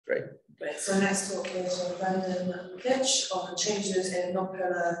Great. Great. So next talk is from Brendan Cych on changes in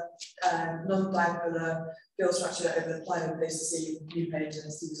non-dipolar field structure over the Plio-Pleistocene new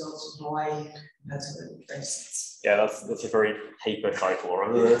paleointensity results from Hawaii compared to the datasets. Yeah, that's a very paper title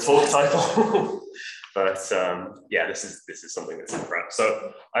rather than a talk title. But yeah, this is something that's in prep.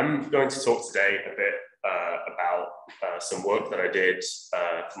 So I'm going to talk today a bit about some work that I did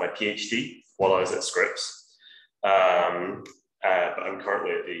for my PhD while I was at Scripps. But I'm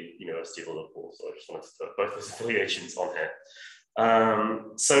currently at the University of Liverpool, so I just wanted to put both those affiliations on here.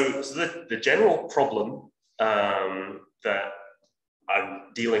 So the general problem that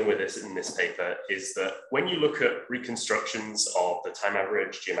I'm dealing with in this paper is that when you look at reconstructions of the time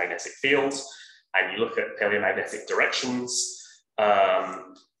average geomagnetic fields and you look at paleomagnetic directions,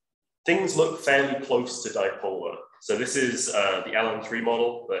 things look fairly close to dipolar. So this is the LM3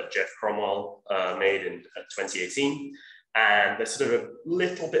 model that Jeff Cromwell made in 2018. And there's sort of a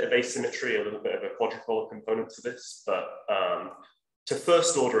little bit of asymmetry, a little bit of a quadrupolar component to this, but to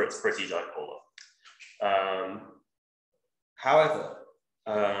first order, it's pretty dipolar. However,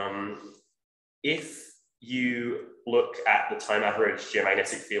 if you look at the time average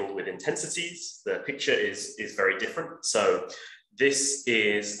geomagnetic field with intensities, the picture is very different. So this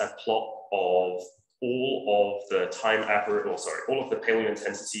is a plot of all of the time average, all of the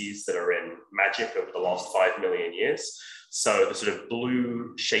paleointensities that are in MAGIC over the last 5 million years. So the sort of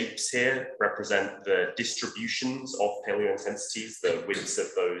blue shapes here represent the distributions of paleointensities. The widths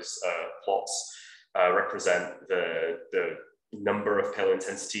of those plots represent the number of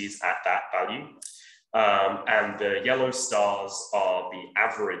paleointensities at that value. And the yellow stars are the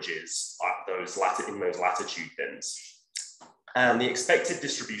averages at in those latitude bins. And the expected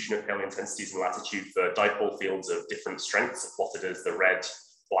distribution of paleointensities in latitude for dipole fields of different strengths are plotted as the red,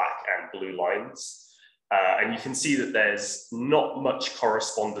 black, and blue lines. And you can see that there's not much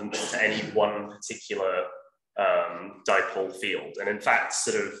correspondence to any one particular dipole field. And in fact,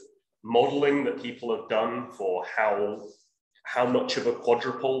 sort of modeling that people have done for how much of a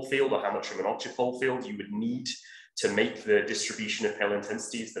quadrupole field or how much of an octupole field you would need to make the distribution of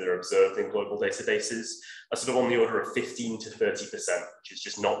paleointensities that are observed in global databases are sort of on the order of 15 to 30%, which is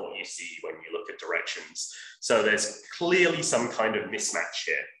just not what you see when you look at directions. So there's clearly some kind of mismatch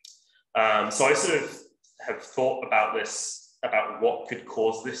here. So I sort of have thought about this, about what could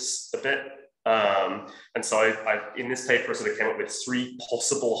cause this a bit. And so I in this paper, I sort of came up with 3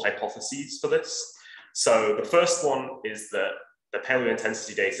 possible hypotheses for this. So the first one is that the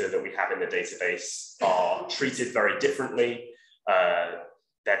paleointensity data that we have in the database are treated very differently.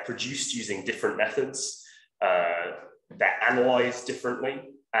 They're produced using different methods. They're analyzed differently.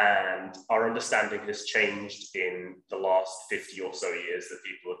 And our understanding has changed in the last 50 or so years that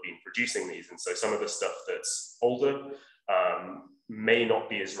people have been producing these. And so some of the stuff that's older may not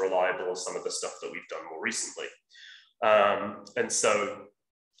be as reliable as some of the stuff that we've done more recently. And so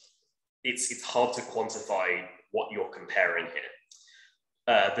it's hard to quantify what you're comparing here.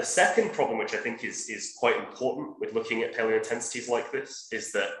 The second problem, which I think is quite important with looking at paleointensities like this,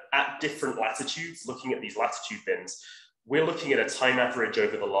 is that at different latitudes, looking at these latitude bins, we're looking at a time average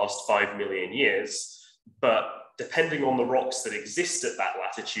over the last 5 million years, but depending on the rocks that exist at that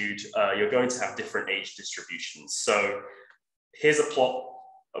latitude, you're going to have different age distributions. So here's a plot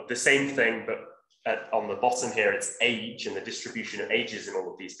of the same thing, but on the bottom here, it's age and the distribution of ages in all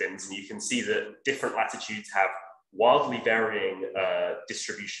of these bins. And you can see that different latitudes have wildly varying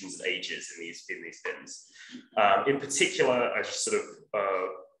distributions of ages in these bins. In particular, I just sort of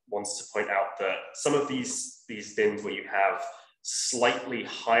wants to point out that some of these bins where you have slightly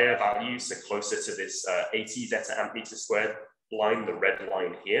higher values, so closer to this 80 zeta amp meter squared line, the red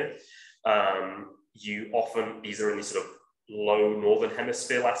line here, these are in these sort of low northern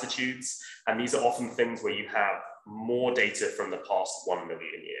hemisphere latitudes, and these are often things where you have more data from the past 1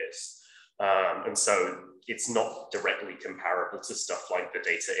 million years. And so it's not directly comparable to stuff like the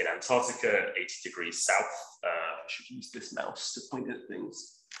data in Antarctica at 80 degrees south. I should use this mouse to point at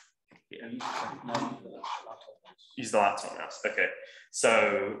things. Yeah. Use the laptop mouse. Okay.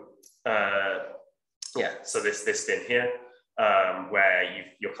 So yeah, so this bin here, where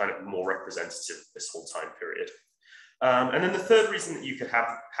you're kind of more representative of this whole time period. And then the third reason that you could have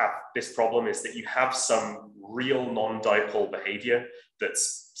this problem is that you have some real non-dipole behavior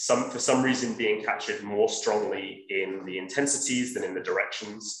that's for some reason being captured more strongly in the intensities than in the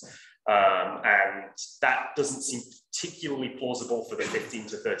directions. And that doesn't seem particularly plausible for the 15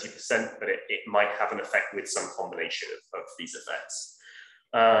 to 30%, but it might have an effect with some combination of these effects.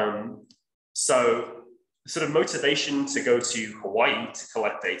 So sort of motivation to go to Hawaii to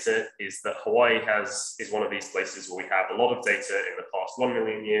collect data is that Hawaii is one of these places where we have a lot of data in the past 1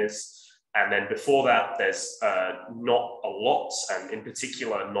 million years. And then before that, there's not a lot, and in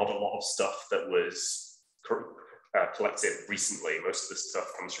particular, not a lot of stuff that was collected recently. Most of the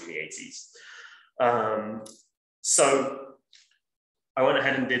stuff comes from the 80s. So I went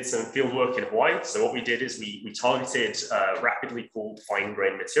ahead and did some field work in Hawaii. So what we did is we targeted rapidly cooled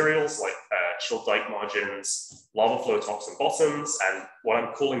fine-grained materials like chilled dike margins, lava flow tops and bottoms, and what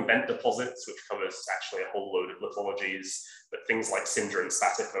I'm calling vent deposits, which covers actually a whole load of lithologies, but things like cinder and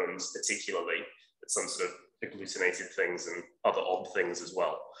straticones particularly, but some sort of agglutinated things and other odd things as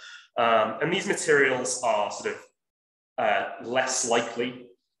well. And these materials are sort of less likely,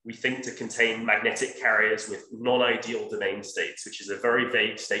 we think, to contain magnetic carriers with non-ideal domain states, which is a very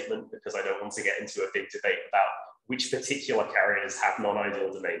vague statement because I don't want to get into a big debate about which particular carriers have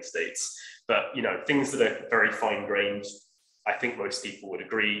non-ideal domain states. But things that are very fine-grained, I think most people would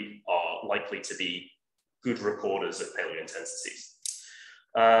agree, are likely to be good recorders of paleointensities.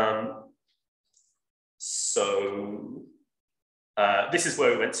 This is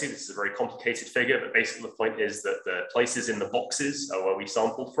where we went to. This is a very complicated figure, but basically the point is that the places in the boxes are where we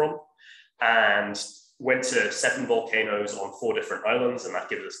sampled from, and went to 7 volcanoes on 4 different islands, and that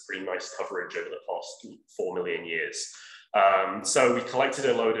gives us pretty nice coverage over the past 4 million years. So we collected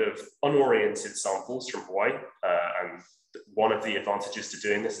a load of unoriented samples from Hawaii, and one of the advantages to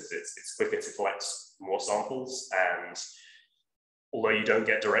doing this is it's quicker to collect more samples, and although you don't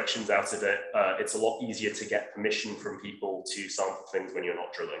get directions out of it, it's a lot easier to get permission from people to sample things when you're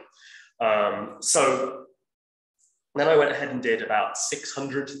not drilling. So then I went ahead and did about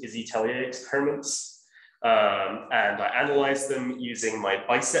 600 IZZI-Thellier experiments, and I analyzed them using my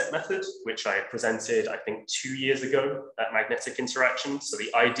BiCEP method, which I presented, I think, 2 years ago at Magnetic Interaction. So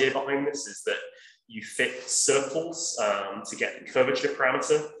the idea behind this is that you fit circles to get the curvature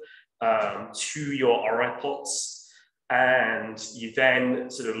parameter to your RI plots. And you then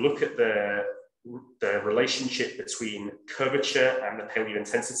sort of look at the relationship between curvature and the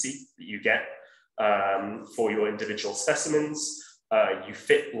paleointensity that you get for your individual specimens. You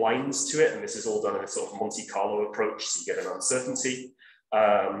fit lines to it, and this is all done in a sort of Monte Carlo approach, so you get an uncertainty.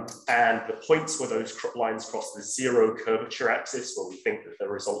 And the points where those lines cross the 0 curvature axis, where we think that the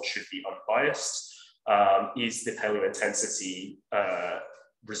result should be unbiased, is the paleointensity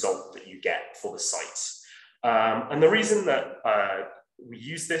result that you get for the site. And the reason that we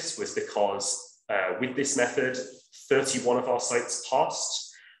used this was because with this method, 31 of our sites passed.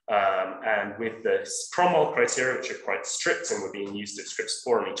 And with the Cromwell criteria, which are quite strict and were being used at Scripps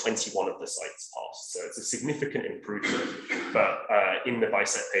 4, only 21 of the sites passed. So it's a significant improvement. But in the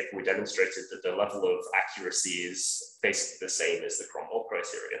BiCEP paper, we demonstrated that the level of accuracy is basically the same as the Cromwell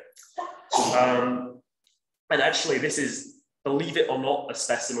criteria. And actually, this is, believe it or not, a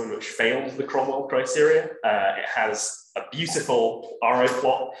specimen which failed the Cromwell criteria. It has a beautiful RO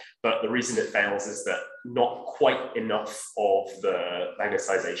plot, but the reason it fails is that not quite enough of the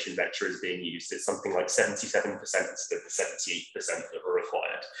magnetization vector is being used. It's something like 77% instead of the 78% that are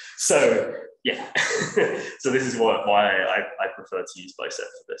required. So yeah, so this is why I prefer to use BiCEP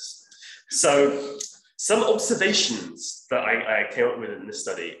for this. So some observations that I came up with in this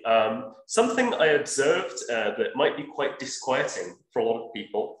study. Something I observed that might be quite disquieting for a lot of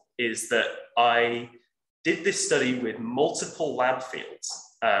people is that I did this study with multiple lab fields.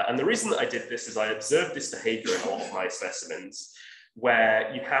 And the reason that I did this is I observed this behavior in a lot of my specimens,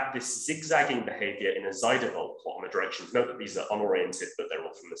 where you have this zigzagging behavior in a IZZI-Thellier plot on the directions. Note that these are unoriented, but they're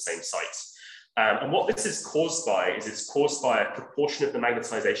all from the same site. And what this is caused by is it's caused by a proportion of the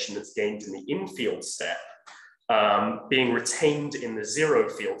magnetization that's gained in the in-field step being retained in the 0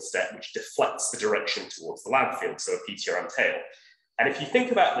 field step, which deflects the direction towards the lab field, so a PTRM tail. And if you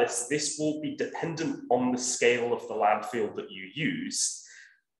think about this, this will be dependent on the scale of the lab field that you use.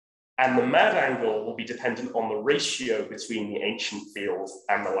 And the mad angle will be dependent on the ratio between the ancient field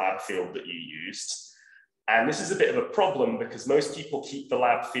and the lab field that you used. And this is a bit of a problem because most people keep the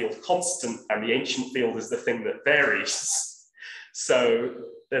lab field constant and the ancient field is the thing that varies. So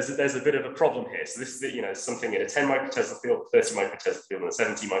there's a bit of a problem here. So this is something in a 10 microtesla field, 30 microtesla field, and a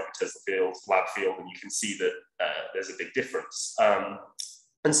 70 microtesla field, lab field, and you can see that there's a big difference.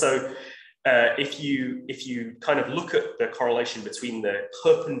 And so if you kind of look at the correlation between the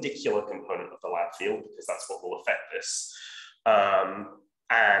perpendicular component of the lab field, because that's what will affect this,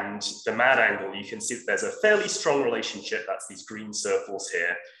 and the mad angle, you can see that there's a fairly strong relationship. That's these green circles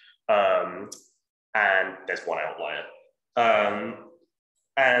here. And there's one outlier.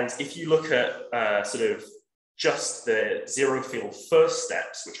 And if you look at sort of just the zero field first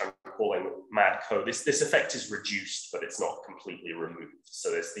steps, which I'm calling MADCO, this effect is reduced, but it's not completely removed. So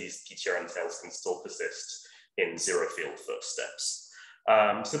these PTRN tails can still persist in zero field first steps.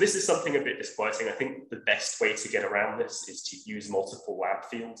 So this is something a bit disquieting. I think the best way to get around this is to use multiple lab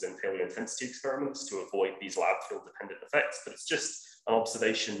fields in paleointensity experiments to avoid these lab field dependent effects, but it's just an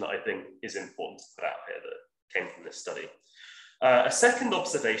observation that I think is important to put out here that came from this study. A second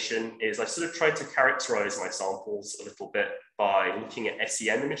observation is I sort of tried to characterize my samples a little bit by looking at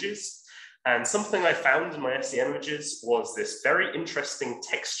SEM images. And something I found in my SEM images was this very interesting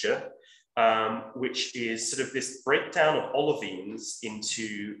texture, which is sort of this breakdown of olivines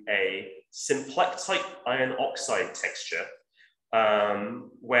into a symplectite iron oxide texture,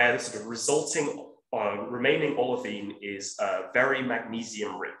 where the sort of resulting remaining olivine is very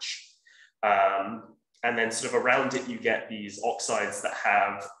magnesium rich. And then sort of around it, you get these oxides that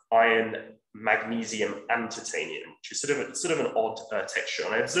have iron, magnesium, and titanium, which is sort of an odd texture.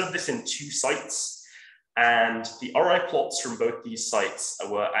 And I observed this in 2 sites, and the RI plots from both these sites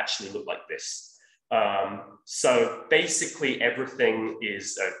actually look like this. So basically, everything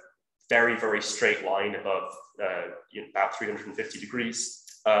is a very, very straight line above about 350 degrees.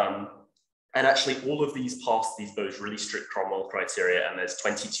 And actually, all of these pass those really strict Cromwell criteria, and there's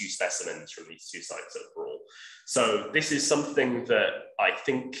 22 specimens from these 2 sites overall. So this is something that I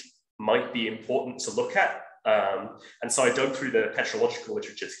think might be important to look at. And so I dug through the petrological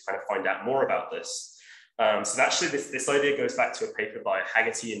literature to kind of find out more about this. So actually, this idea goes back to a paper by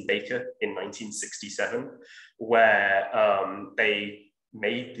Haggerty and Baker in 1967, where they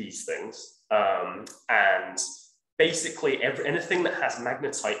made these things. And basically, anything that has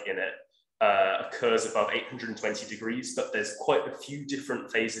magnetite in it occurs above 820 degrees, but there's quite a few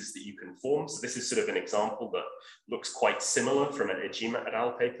different phases that you can form. So this is sort of an example that looks quite similar from an Ejima et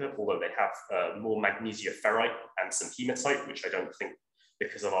al. Paper, although they have more magnesia ferrite and some hematite, which I don't think,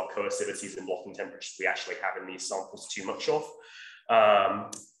 because of our coercivities and blocking temperatures, we actually have in these samples too much of.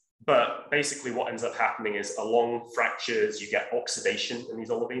 But basically what ends up happening is along fractures, you get oxidation in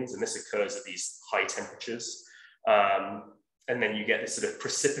these olivines, and this occurs at these high temperatures. And then you get this sort of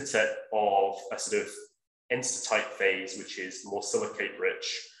precipitate of a sort of enstatite phase, which is more silicate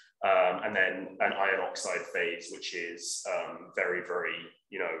rich, and then an iron oxide phase, which is very, very,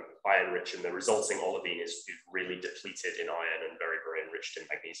 iron rich, and the resulting olivine is really depleted in iron and very, very enriched in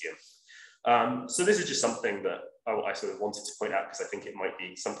magnesium. So this is just something that I sort of wanted to point out because I think it might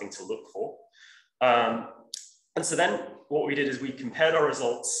be something to look for. And so then what we did is we compared our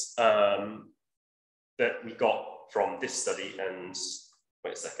results that we got from this study, and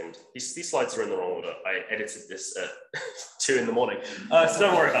wait a second, these slides are in the wrong order. I edited this at 2 in the morning, so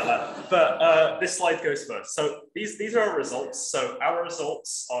don't worry about that. But this slide goes first. So these are our results. So our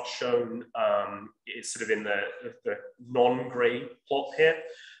results are shown, it's sort of in the non-gray plot here.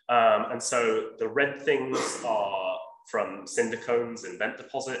 And so the red things are from cinder cones and vent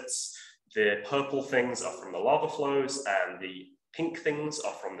deposits. The purple things are from the lava flows, and the pink things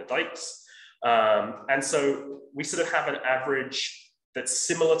are from the dikes. And so we sort of have an average that's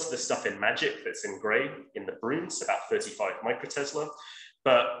similar to the stuff in MAGIC that's in gray in the brunes, about 35 microtesla.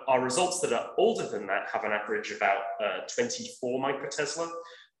 But our results that are older than that have an average about 24 microtesla.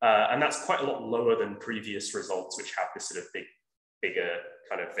 And that's quite a lot lower than previous results, which have this sort of bigger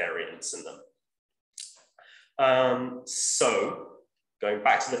kind of variance in them. So going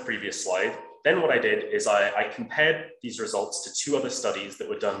back to the previous slide, then what I did is I compared these results to 2 other studies that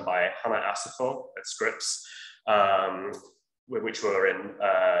were done by Hannah Asefaw at Scripps, which were in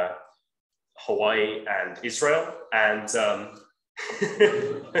Hawaii and Israel. And,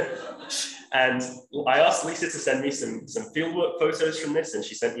 and I asked Lisa to send me some fieldwork photos from this, and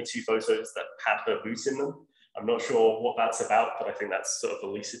she sent me 2 photos that had her boot in them. I'm not sure what that's about, but I think that's sort of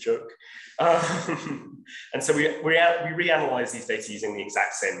a Lisa joke. And so we reanalyzed these data using the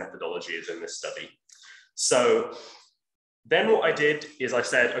exact same methodology as in this study. So then what I did is I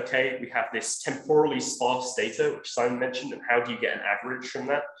said, okay, we have this temporally sparse data, which Simon mentioned, and how do you get an average from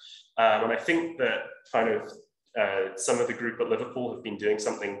that? And I think that kind of some of the group at Liverpool have been doing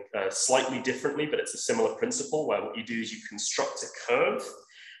something slightly differently, but it's a similar principle where what you do is you construct a curve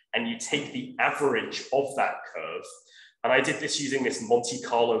and you take the average of that curve. And I did this using this Monte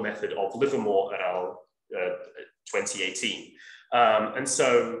Carlo method of Livermore et al. 2018. And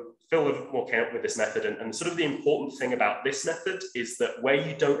so Phil Livermore came up with this method. And sort of the important thing about this method is that where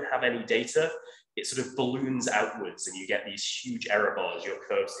you don't have any data, it sort of balloons outwards and you get these huge error bars. Your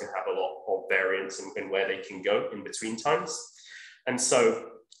curves can have a lot of variance in where they can go in between times. And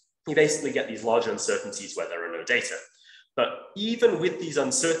so you basically get these large uncertainties where there are no data. But even with these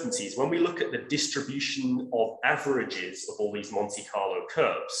uncertainties, when we look at the distribution of averages of all these Monte Carlo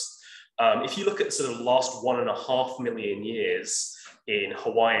curves, if you look at sort of the last 1.5 million years in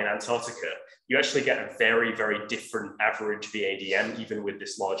Hawaii and Antarctica, you actually get a very, very different average VADM, even with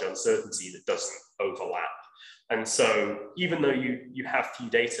this large uncertainty that doesn't overlap. And so even though you have few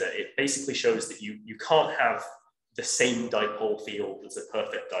data, it basically shows that you can't have the same dipole field as a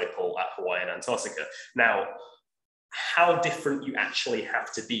perfect dipole at Hawaii and Antarctica. Now, how different you actually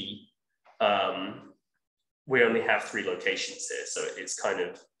have to be, we only have 3 locations here, so it's kind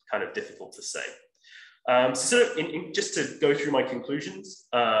of difficult to say. So sort of just to go through my conclusions,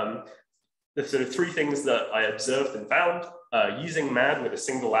 the sort of 3 things that I observed and found. Using MAD with a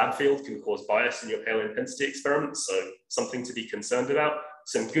single lab field can cause bias in your paleointensity experiments, so something to be concerned about.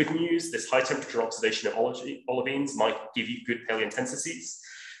 Some good news, this high temperature oxidation of olivines might give you good paleointensities.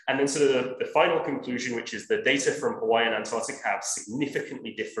 And then sort of the final conclusion, which is the data from Hawaii and Antarctica have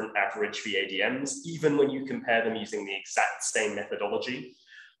significantly different average VADMs, even when you compare them using the exact same methodology.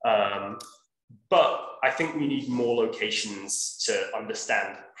 But I think we need more locations to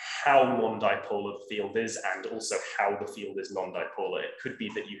understand how non-dipolar the field is and also how the field is non-dipolar. It could be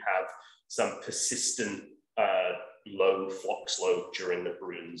that you have some persistent low flux load during the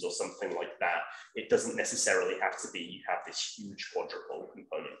Bruns or something like that. It doesn't necessarily have to be you have this huge quadrupole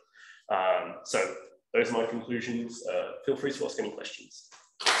component. So those are my conclusions. Feel free to ask any questions.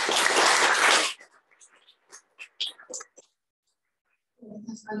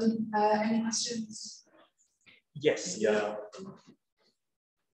 Any questions? Yes, yeah.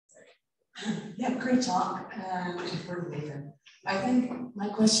 Yeah, great talk. I think my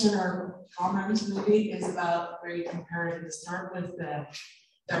question or comment maybe is about where you compare it to start with the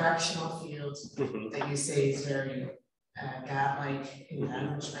directional field that you say is very gap-like in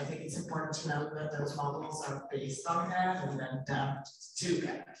average. I think it's important to note that those models are based on that and then damped to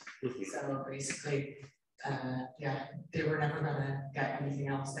gap. So basically, yeah, they were never going to get anything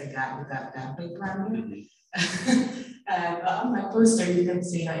else like that with that damping parameter. But on my poster, you can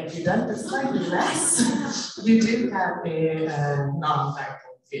see that if you dump it slightly less, you do have a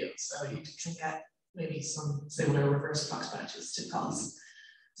non-dipole field. So you can get maybe some similar reverse flux patches to cause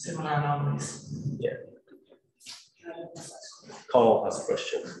similar anomalies. Yeah. Carl has a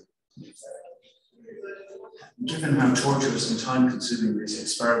question. Given how torturous and time-consuming these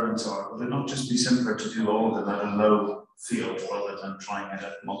experiments are, would it not just be simpler to do all of them at a low field rather than trying it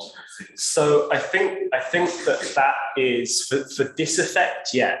at multiple fields? So I think that is for this effect,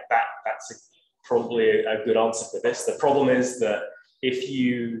 yeah, that's probably a good answer for this. The problem is that if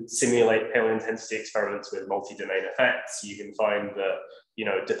you simulate paleointensity experiments with multi-domain effects, you can find that, you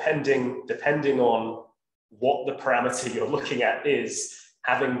know, depending on what the parameter you're looking at is,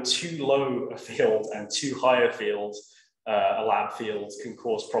 having too low a field and too high a field, a lab field, can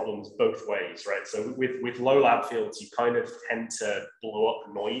cause problems both ways, right? So with low lab fields, you kind of tend to blow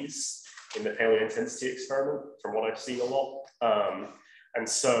up noise in the paleointensity experiment, from what I've seen a lot. And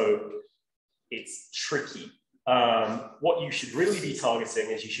so it's tricky. What you should really be targeting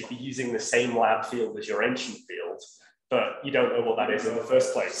is you should be using the same lab field as your ancient field, but you don't know what that is in the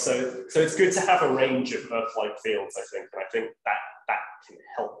first place. So it's good to have a range of Earth-like fields, I think, and I think that can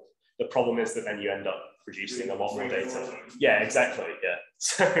help. The problem is that then you end up producing a lot more data. Yeah, exactly, yeah.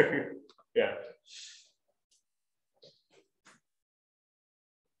 So, yeah.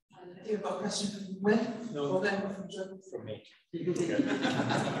 I think about a question from Will. No, or then from John. from me. Okay.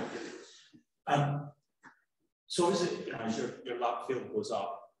 So is it, as your lab field goes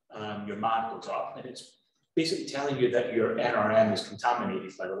up, your MAD goes up, and it's basically telling you that your NRM is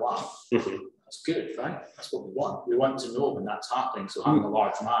contaminated by the lab. That's good, right? That's what we want. We want to know when that's happening. So having a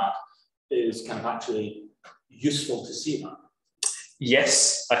large MAD is kind of actually useful to see that.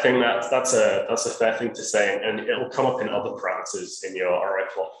 Yes, I think that's a fair thing to say, and it'll come up in other parameters in your RI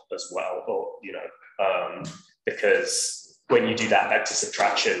plot as well, or you know, because when you do that vector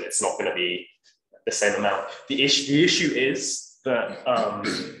subtraction, it's not going to be the same amount. The issue is that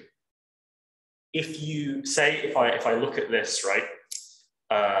if you say, if I look at this, right,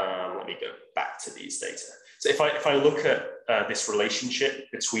 let me go back to these data. So if I look at this relationship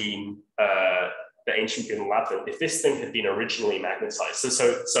between the ancient field and lab field, if this thing had been originally magnetized,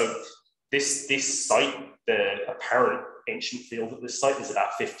 so this site, the apparent ancient field at this site is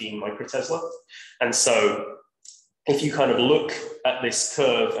about 15 microtesla, and so if you kind of look at this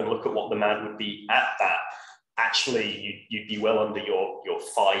curve and look at what the MAD would be at that, actually you'd be well under your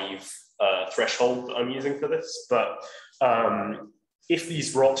 5 threshold that I'm using for this. But if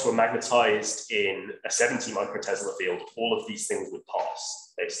these rocks were magnetized in a 70 microtesla field, all of these things would pass.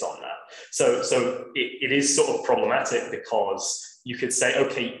 based on that. So it is sort of problematic, because you could say,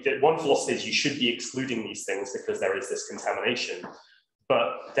 okay, the one philosophy is you should be excluding these things because there is this contamination.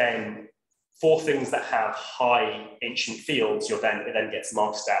 But then for things that have high ancient fields, it then gets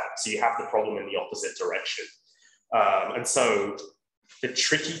masked out. So you have the problem in the opposite direction. And so the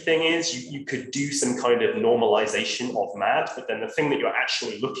tricky thing is you could do some kind of normalization of MAD, but then the thing that you're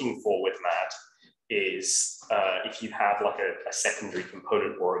actually looking for with MAD is if you have like a secondary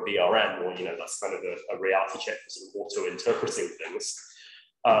component or a VRM, or, you know, that's kind of a reality check for some auto-interpreting things.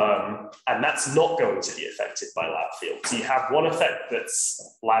 And that's not going to be affected by lab field. So you have one effect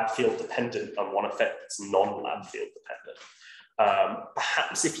that's lab field dependent and one effect that's non-lab field dependent.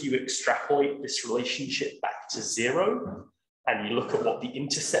 Perhaps if you extrapolate this relationship back to 0 and you look at what the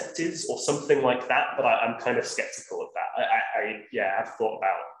intercept is or something like that, but I'm kind of skeptical of that. I've thought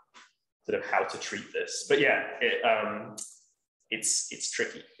about sort of how to treat this, but yeah, it's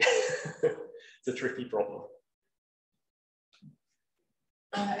tricky. It's a tricky problem.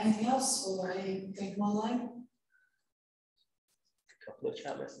 Anything else, or I take one line? A couple of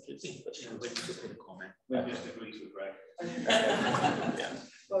chat messages. Just a comment. Maybe just agrees with Greg. Yeah.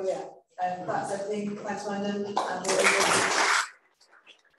 Well, yeah, that's everything. Thanks, Brendan.